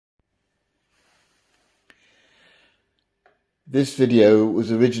This video was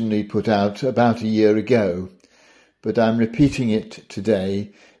originally put out about a year ago, but I'm repeating it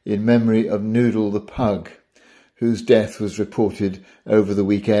today in memory of Noodle the pug, whose death was reported over the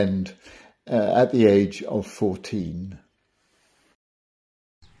weekend at the age of 14.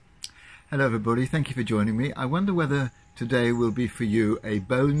 Hello everybody, thank you for joining me. I wonder whether today will be for you a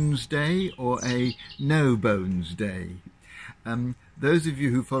Bones Day or a No Bones Day. Those of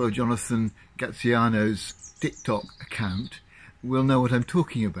you who follow Jonathan Graziano's TikTok account will know what I'm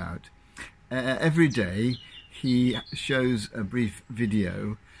talking about. Every day he shows a brief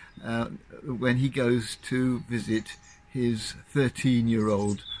video when he goes to visit his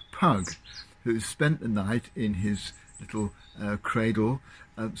 13-year-old pug, who's spent the night in his little cradle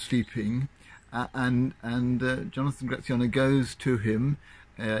sleeping, and Jonathan Graziano goes to him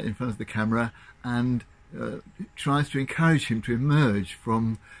in front of the camera and tries to encourage him to emerge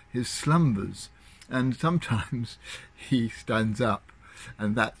from his slumbers. And sometimes he stands up,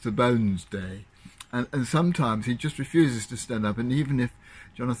 and that's a Bones Day. And sometimes he just refuses to stand up, and even if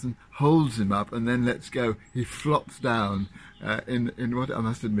Jonathan holds him up and then lets go, he flops down in what I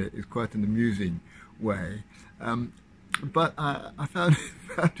must admit is quite an amusing way. But I found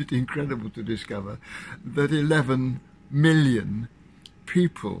it incredible to discover that 11 million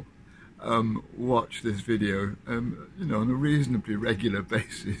people watch this video, you know, on a reasonably regular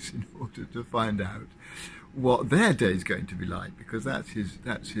basis in order to find out what their day is going to be like, because that's his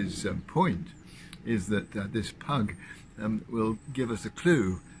point, is that this pug will give us a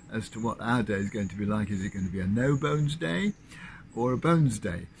clue as to what our day is going to be like. Is it going to be a no bones day or a bones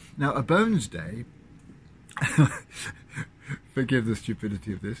day? Now, a bones day, forgive the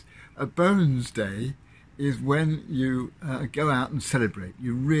stupidity of this, a bones day is when you go out and celebrate.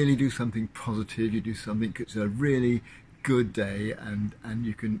 You really do something positive. You do something that's a really good day, and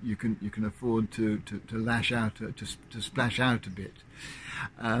you can afford to lash out, to splash out a bit.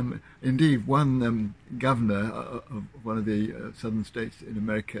 Indeed, one governor of one of the southern states in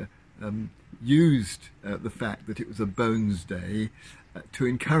America used the fact that it was a Bones Day to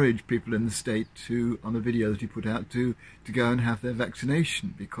encourage people in the state to, on a video that he put out, to go and have their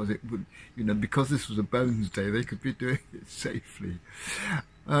vaccination, because it would, you know, because this was a Bones Day, they could be doing it safely.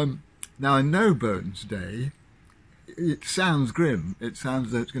 Now, a No Bones Day, it sounds grim. It sounds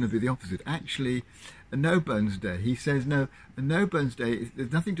as though it's going to be the opposite. Actually, a No Bones Day, he says, no, a No Bones Day,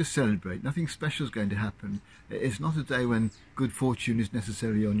 there's nothing to celebrate, nothing special is going to happen. It's not a day when good fortune is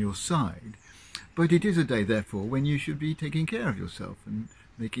necessarily on your side. But it is a day, therefore, when you should be taking care of yourself and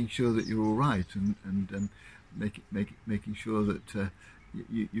making sure that you're all right, and making sure that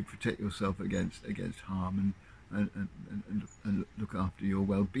you protect yourself against harm and look after your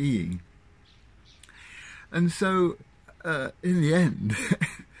well-being. And so, in the end,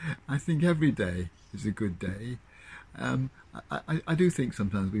 I think every day is a good day. I do think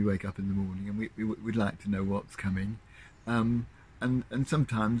sometimes we wake up in the morning and we'd like to know what's coming. And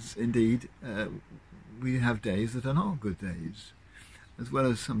sometimes, indeed, we have days that are not good days, as well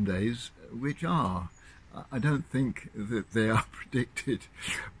as some days which are. I don't think that they are predicted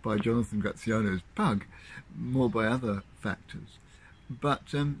by Jonathan Graziano's pug, more by other factors.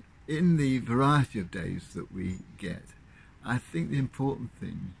 But in the variety of days that we get, I think the important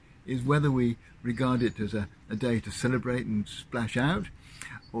thing is whether we regard it as a day to celebrate and splash out,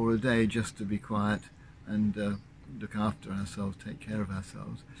 or a day just to be quiet and look after ourselves, take care of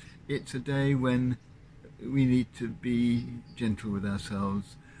ourselves. It's a day when we need to be gentle with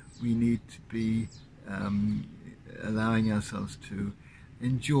ourselves. We need to be allowing ourselves to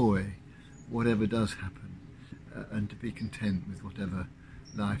enjoy whatever does happen, and to be content with whatever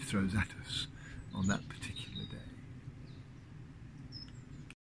life throws at us on that particular